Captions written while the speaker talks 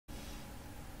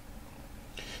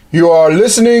You are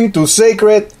listening to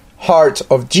Sacred Heart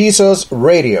of Jesus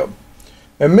Radio,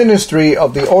 a ministry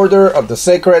of the Order of the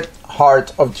Sacred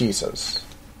Heart of Jesus.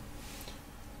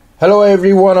 Hello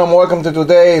everyone and welcome to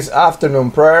today's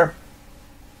afternoon prayer.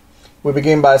 We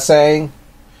begin by saying,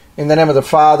 in the name of the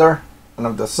Father, and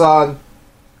of the Son,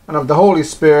 and of the Holy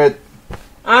Spirit.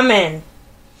 Amen.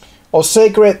 O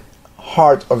Sacred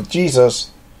Heart of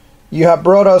Jesus, you have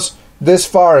brought us this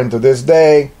far into this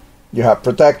day, you have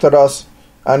protected us,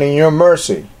 and in your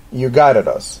mercy, you guided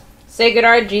us. Sacred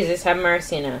Heart Jesus, have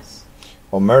mercy on us.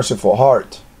 O merciful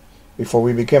heart, before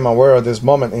we became aware of this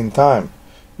moment in time,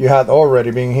 you had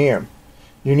already been here.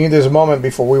 You knew this moment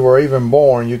before we were even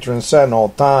born. You transcend all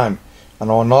time and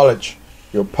all knowledge.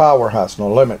 Your power has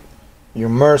no limit. Your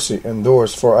mercy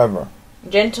endures forever.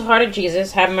 Gentle Heart of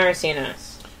Jesus, have mercy on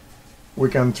us. We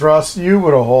can trust you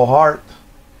with a whole heart,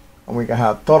 and we can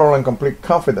have total and complete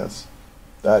confidence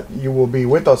that you will be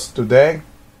with us today,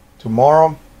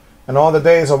 tomorrow, and all the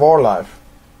days of our life.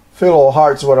 Fill our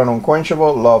hearts with an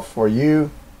unquenchable love for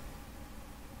you,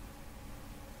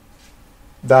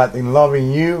 that in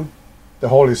loving you, the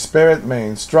Holy Spirit may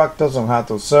instruct us on how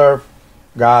to serve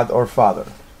God our Father.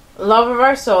 Love of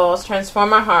our souls,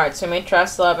 transform our hearts so we may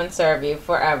trust, love, and serve you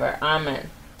forever.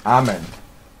 Amen. Amen.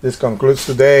 This concludes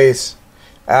today's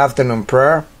afternoon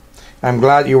prayer. I'm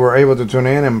glad you were able to tune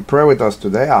in and pray with us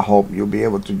today. I hope you'll be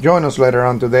able to join us later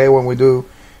on today when we do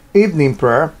evening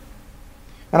prayer.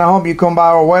 And I hope you come by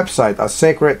our website at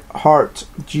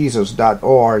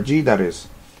sacredheartjesus.org. That is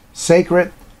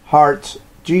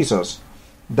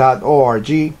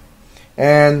sacredheartjesus.org.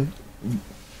 And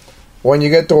when you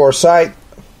get to our site,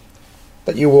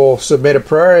 that you will submit a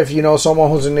prayer if you know someone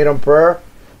who's in need of prayer,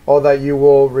 or that you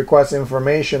will request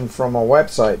information from our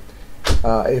website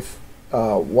if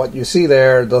what you see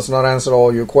there does not answer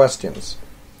all your questions.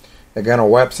 Again, our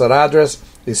website address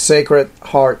is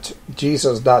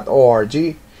sacredheartjesus.org.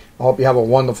 I hope you have a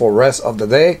wonderful rest of the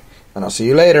day, and I'll see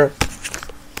you later.